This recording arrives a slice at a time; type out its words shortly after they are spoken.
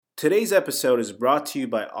Today's episode is brought to you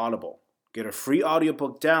by Audible. Get a free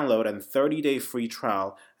audiobook download and 30-day free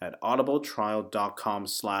trial at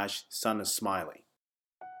audibletrial.com/sonofsmiley.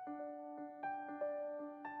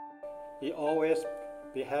 He always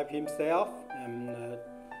behave himself and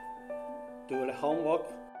do the homework.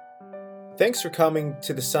 Thanks for coming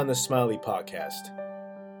to the Son of Smiley podcast.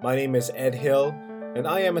 My name is Ed Hill, and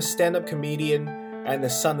I am a stand-up comedian and the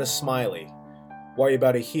son of Smiley. What you're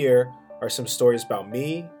about to hear are some stories about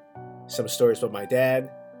me, some stories about my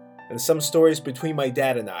dad, and some stories between my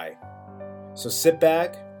dad and I. So sit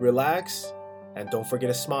back, relax, and don't forget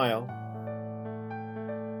to smile.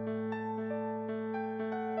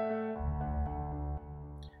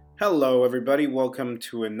 Hello, everybody. Welcome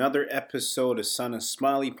to another episode of Son of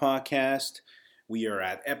Smiley podcast. We are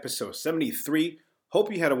at episode 73.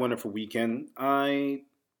 Hope you had a wonderful weekend. I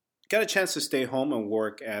got a chance to stay home and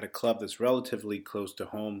work at a club that's relatively close to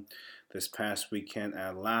home this past weekend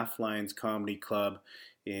at Laugh Lines Comedy Club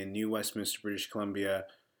in New Westminster, British Columbia.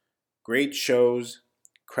 Great shows.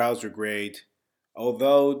 Crowds were great.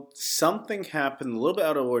 Although something happened a little bit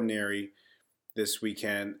out of ordinary this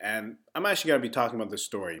weekend, and I'm actually going to be talking about this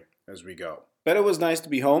story as we go. But it was nice to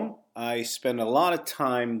be home. I spent a lot of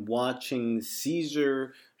time watching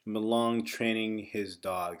Cesar Millan training his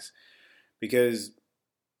dogs because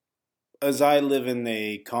as I live in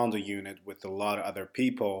a condo unit with a lot of other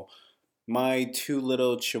people, my two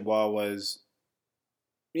little chihuahuas,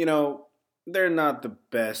 they're not the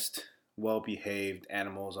best well-behaved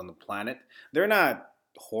animals on the planet. They're not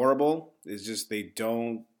horrible. It's just they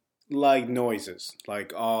don't like noises,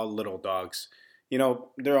 like all little dogs.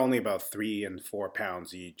 They're only about 3 and 4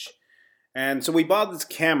 pounds each. And so we bought this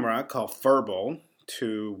camera called Furbo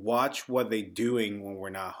to watch what they're doing when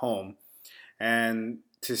we're not home and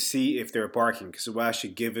to see if they're barking, because it will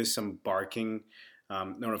actually give us some barking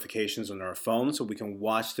notifications on our phone so we can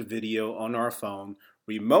watch the video on our phone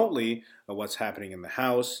remotely of what's happening in the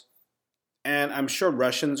house. And I'm sure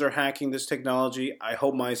Russians are hacking this technology. I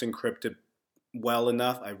hope mine's encrypted well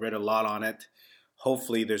enough. I read a lot on it.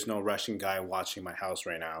 Hopefully there's no Russian guy watching my house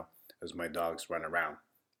right now as my dogs run around.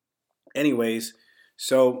 Anyways,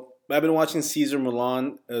 so I've been watching Cesar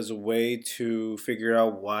Millan as a way to figure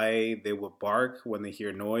out why they would bark when they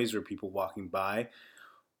hear noise or people walking by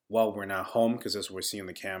while we're not home, because that's what we're seeing on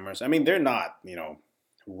the cameras. I mean, they're not,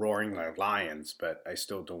 roaring like lions, but I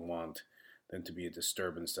still don't want them to be a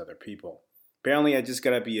disturbance to other people. Apparently, I just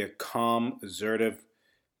gotta be a calm, assertive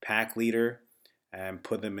pack leader and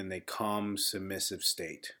put them in a calm, submissive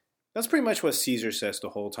state. That's pretty much what Caesar says the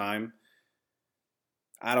whole time.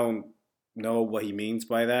 I don't know what he means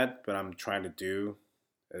by that, but I'm trying to do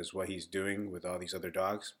is what he's doing with all these other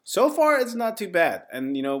dogs. So far, it's not too bad.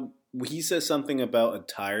 And, he says something about a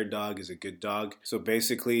tired dog is a good dog. So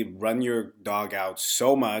basically, run your dog out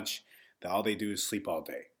so much that all they do is sleep all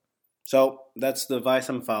day. So that's the advice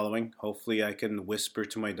I'm following. Hopefully, I can whisper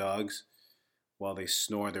to my dogs while they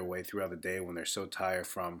snore their way throughout the day when they're so tired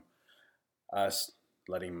from us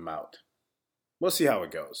letting them out. We'll see how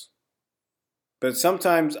it goes. But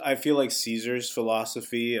sometimes I feel like Caesar's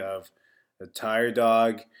philosophy of a tired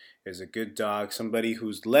dog is a good dog, somebody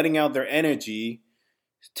who's letting out their energy,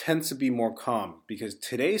 tends to be more calm. Because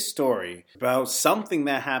today's story is about something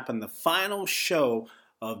that happened the final show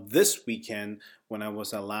of this weekend when I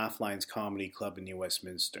was at Laugh Lines Comedy Club in New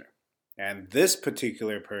Westminster. And this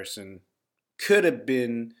particular person could have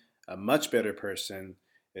been a much better person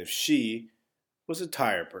if she was a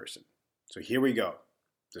tired person. So here we go.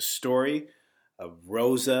 The story of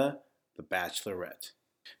Rosa the Bachelorette.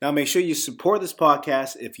 Now make sure you support this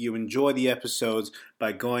podcast if you enjoy the episodes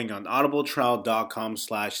by going on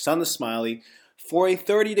audibletrial.com/sonofsmiley for a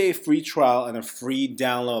 30-day free trial and a free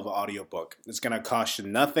download of an audiobook. It's going to cost you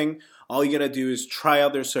nothing. All you got to do is try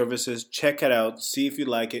out their services, check it out, see if you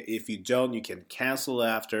like it. If you don't, you can cancel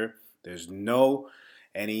after. There's no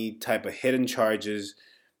any type of hidden charges,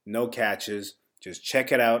 no catches. Just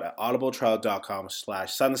check it out at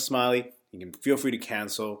audibletrial.com/sonofsmiley. You can feel free to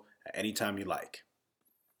cancel at any time you like.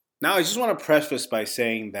 Now, I just want to preface by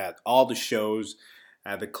saying that all the shows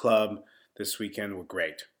at the club this weekend were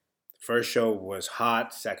great. The first show was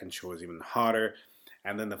hot, second show was even hotter,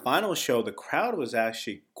 and then the final show, the crowd was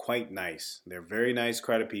actually quite nice. They're a very nice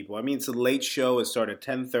crowd of people. I mean, it's a late show. It started at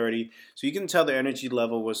 10:30, so you can tell their energy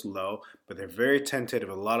level was low, but they're very attentive,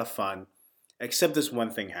 a lot of fun, except this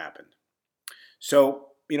one thing happened. So,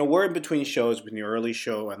 we're in between shows, between the early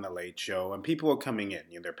show and the late show, and people are coming in.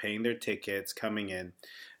 They're paying their tickets, coming in,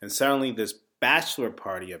 and suddenly this bachelor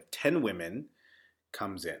party of 10 women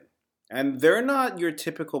comes in. And they're not your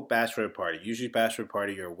typical bachelorette party. Usually bachelorette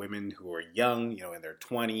party are women who are young, in their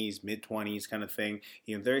 20s, mid-20s kind of thing.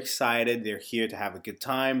 They're excited. They're here to have a good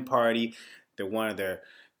time party. That one of their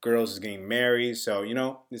girls is getting married. So,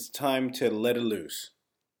 it's time to let it loose.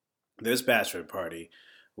 This bachelorette party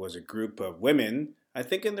was a group of women, I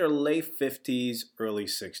think in their late 50s, early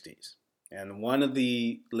 60s. And one of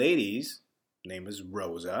the ladies, name is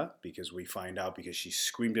Rosa, because we find out because she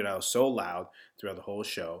screamed it out so loud throughout the whole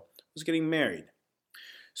show, was getting married.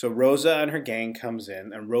 So Rosa and her gang comes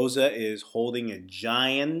in, and Rosa is holding a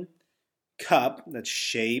giant cup that's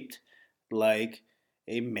shaped like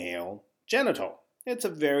a male genital. It's a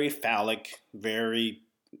very phallic, very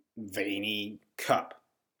veiny cup.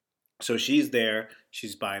 So she's there,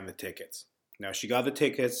 she's buying the tickets. Now she got the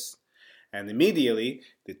tickets, and immediately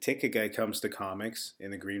the ticket guy comes to comics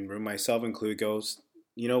in the green room, myself included, goes,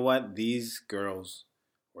 you know what, these girls,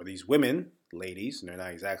 or these women, ladies, and they're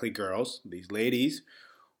not exactly girls, these ladies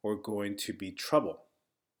are going to be trouble.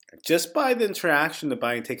 Just by the interaction of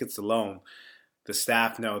buying tickets alone, the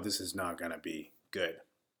staff know this is not going to be good.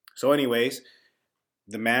 So anyways,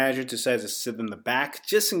 the manager decides to sit in the back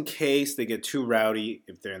just in case they get too rowdy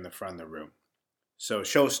if they're in the front of the room. So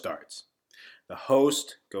show starts. The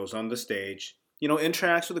host goes on the stage,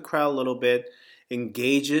 interacts with the crowd a little bit,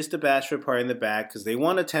 engages the bachelor party in the back because they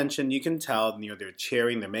want attention. You can tell, they're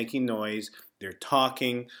cheering, they're making noise, they're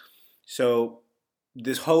talking. So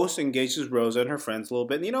this host engages Rosa and her friends a little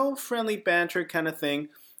bit, friendly banter kind of thing,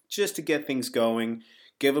 just to get things going,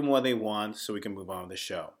 give them what they want so we can move on with the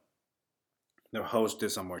show. The host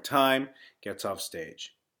does some more time, gets off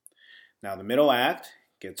stage. Now the middle act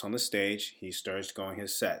gets on the stage, he starts going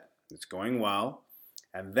his set. It's going well,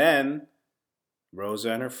 and then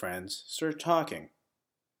Rosa and her friends start talking.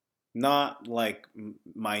 Not like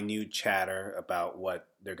minute chatter about what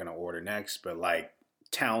they're going to order next, but like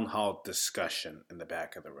town hall discussion in the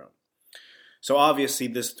back of the room. So obviously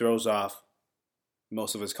this throws off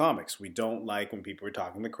most of us comics. We don't like when people are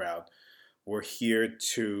talking in the crowd. We're here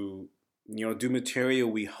to, do material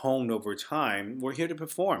we honed over time. We're here to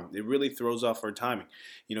perform. It really throws off our timing.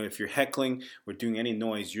 If you're heckling or doing any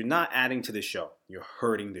noise, you're not adding to the show. You're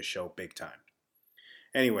hurting the show big time.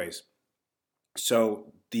 Anyways,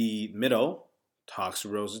 so the middle talks to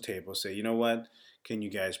Rosa's table, say, you know what? Can you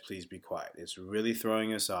guys please be quiet? It's really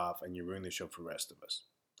throwing us off and you're ruining the show for the rest of us.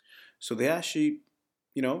 So they actually,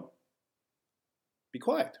 be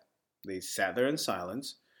quiet. They sat there in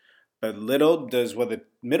silence. But little does what the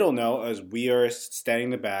middle know, as we are standing in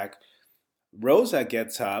the back, Rosa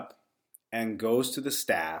gets up and goes to the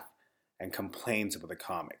staff and complains about the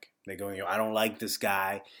comic. They go, I don't like this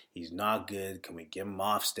guy. He's not good. Can we get him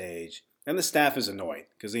off stage? And the staff is annoyed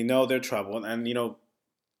because they know they're trouble. And,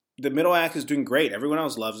 the middle act is doing great. Everyone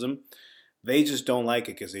else loves him. They just don't like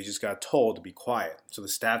it because they just got told to be quiet. So the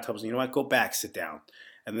staff tells them, you know what, go back, sit down.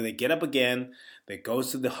 And then they get up again. They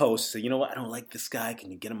goes to the host, say, you know what, I don't like this guy.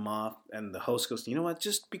 Can you get him off? And the host goes, you know what,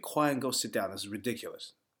 just be quiet and go sit down. This is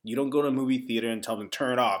ridiculous. You don't go to a movie theater and tell them to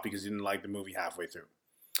turn it off because you didn't like the movie halfway through.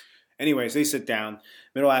 Anyways, they sit down.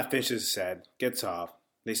 Middle act finishes his set, gets off.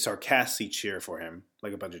 They sarcastically cheer for him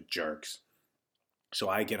like a bunch of jerks. So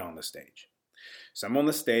I get on the stage. So I'm on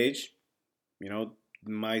the stage.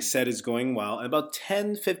 My set is going well. And about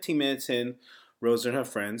 10, 15 minutes in, Rosa and her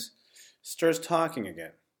friends starts talking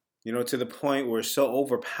again. To the point where it's so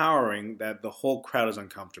overpowering that the whole crowd is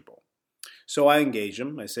uncomfortable. So I engage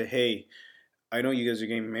them. I say, hey, I know you guys are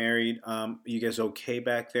getting married. You guys okay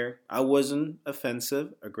back there? I wasn't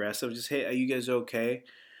offensive, aggressive. Just, hey, are you guys okay?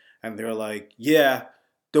 And they're like, yeah,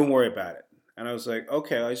 don't worry about it. And I was like,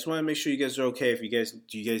 okay, I just want to make sure you guys are okay.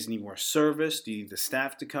 Do you guys need more service? Do you need the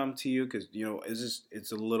staff to come to you? Because,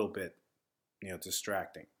 it's a little bit,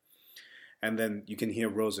 distracting. And then you can hear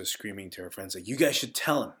Rosa screaming to her friends, like, you guys should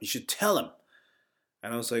tell him. You should tell him.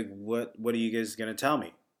 And I was like, what are you guys going to tell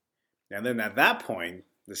me? And then at that point,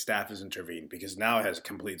 the staff has intervened because now it has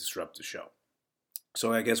completely disrupted the show.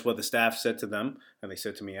 So I guess what the staff said to them, and they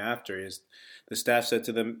said to me after, is the staff said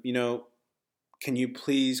to them, can you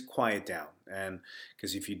please quiet down? And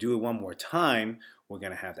because if you do it one more time, we're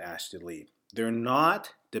going to have to ask you to leave. They're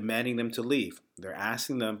not demanding them to leave. They're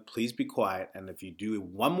asking them, please be quiet. And if you do it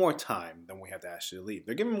one more time, then we have to ask you to leave.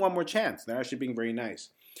 They're giving them one more chance. They're actually being very nice.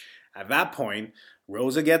 At that point,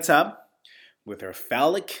 Rosa gets up with her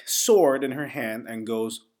phallic sword in her hand and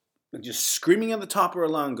goes, just screaming at the top of her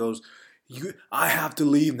lungs, goes, I have to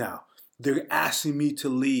leave now. They're asking me to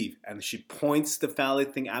leave. And she points the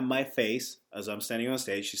phallic thing at my face as I'm standing on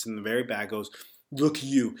stage. She's in the very back, goes, look at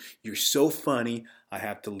you. You're so funny. I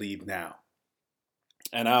have to leave now.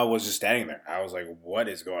 And I was just standing there. I was like, what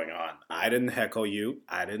is going on? I didn't heckle you.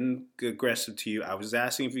 I didn't get aggressive to you. I was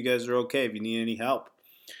asking if you guys are okay, if you need any help.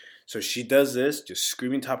 So she does this, just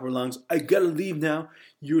screaming top of her lungs, I gotta leave now.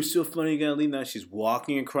 You're so funny, you gotta leave now. She's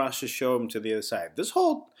walking across the showroom to the other side. This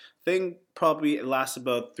whole thing probably lasts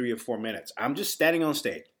about 3 or 4 minutes. I'm just standing on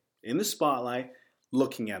stage, in the spotlight,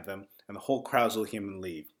 looking at them, and the whole crowd's looking at them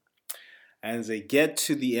leave. And as they get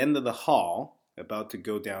to the end of the hall, about to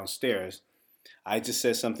go downstairs, I just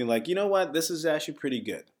said something like, you know what, this is actually pretty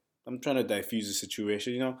good. I'm trying to diffuse the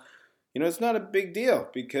situation, you know, it's not a big deal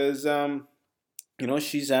because,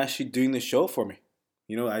 she's actually doing the show for me.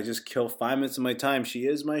 I just kill 5 minutes of my time. She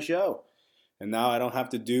is my show. And now I don't have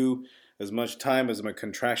to do as much time as I'm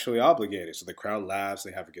contractually obligated. So the crowd laughs,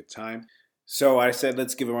 they have a good time. So I said,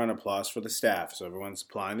 let's give a round of applause for the staff. So everyone's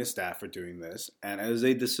applauding the staff for doing this. And as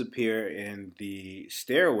they disappear in the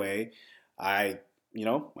stairway, I'm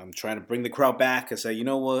trying to bring the crowd back. I say, you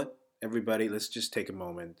know what, everybody, let's just take a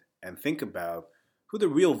moment and think about who the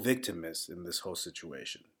real victim is in this whole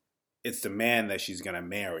situation. It's the man that she's going to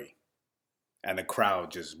marry. And the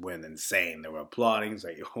crowd just went insane. They were applauding. It's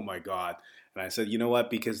like, oh my God. And I said, you know what?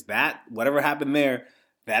 Because whatever happened there,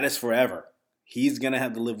 that is forever. He's going to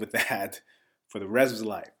have to live with that for the rest of his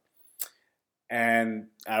life. And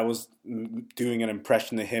I was doing an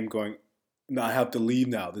impression of him going, no, I have to leave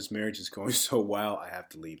now. This marriage is going so well. I have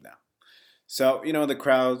to leave now. So, the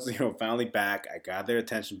crowd's, finally back. I got their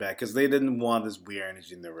attention back because they didn't want this weird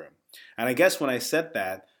energy in the room. And I guess when I said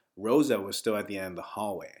that, Rosa was still at the end of the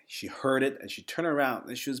hallway. She heard it and she turned around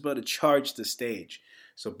and she was about to charge the stage.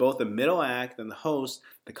 So both the middle act and the host,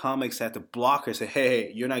 the comics had to block her and say,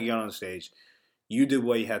 hey, you're not getting on the stage. You did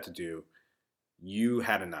what you had to do. You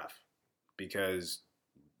had enough because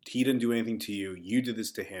he didn't do anything to you. You did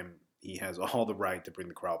this to him. He has all the right to bring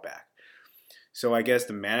the crowd back. So I guess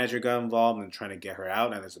the manager got involved in trying to get her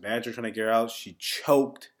out. And as the manager trying to get her out, she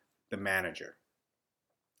choked the manager.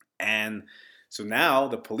 And so now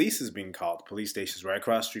the police is being called. The police station is right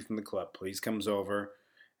across the street from the club. Police comes over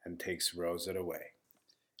and takes Rosa away.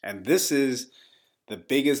 And this is the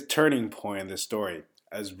biggest turning point in the story.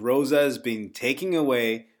 As Rosa is being taken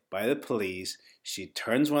away by the police, she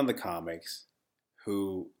turns one of the comics,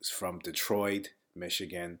 who is from Detroit,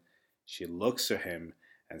 Michigan. She looks at him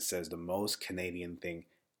and says the most Canadian thing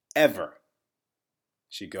ever.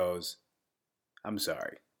 She goes, I'm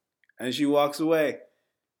sorry. And she walks away.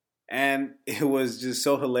 And it was just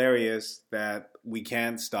so hilarious that we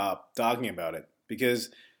can't stop talking about it. Because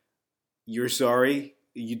you're sorry,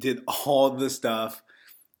 you did all the stuff,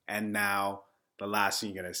 and now the last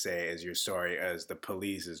thing you're going to say is you're sorry as the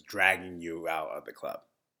police is dragging you out of the club.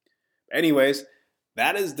 Anyways,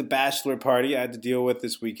 that is the bachelor party I had to deal with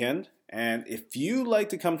this weekend. And if you like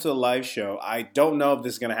to come to a live show, I don't know if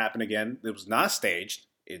this is going to happen again. It was not staged.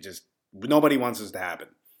 Nobody wants this to happen.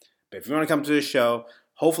 But if you want to come to the show,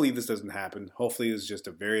 hopefully this doesn't happen. Hopefully it's just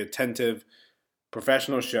a very attentive,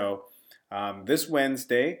 professional show. This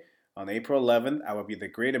Wednesday, on April 11th, I will be at the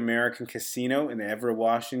Great American Casino in Everett,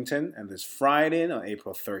 Washington. And this Friday, on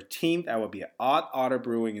April 13th, I will be at Odd Otter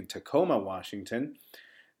Brewing in Tacoma, Washington.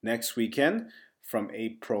 Next weekend, from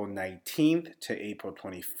April 19th to April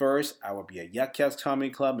 21st, I will be at Yuck Yucks Comedy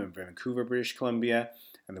Club in Vancouver, British Columbia.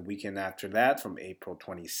 And the weekend after that, from April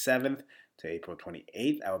 27th to April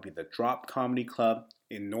 28th, I will be at the Drop Comedy Club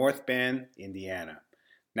in North Bend, Indiana.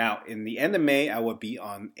 Now, in the end of May, I will be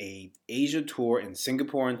on a Asia tour in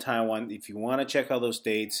Singapore and Taiwan. If you want to check out those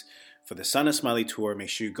dates for the Son of Smiley tour, make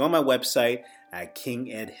sure you go on my website at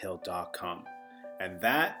kingedhill.com. And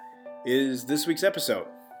that is this week's episode.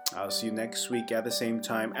 I'll see you next week at the same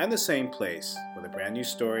time and the same place with a brand new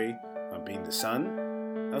story on being the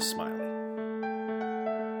son of Smiley.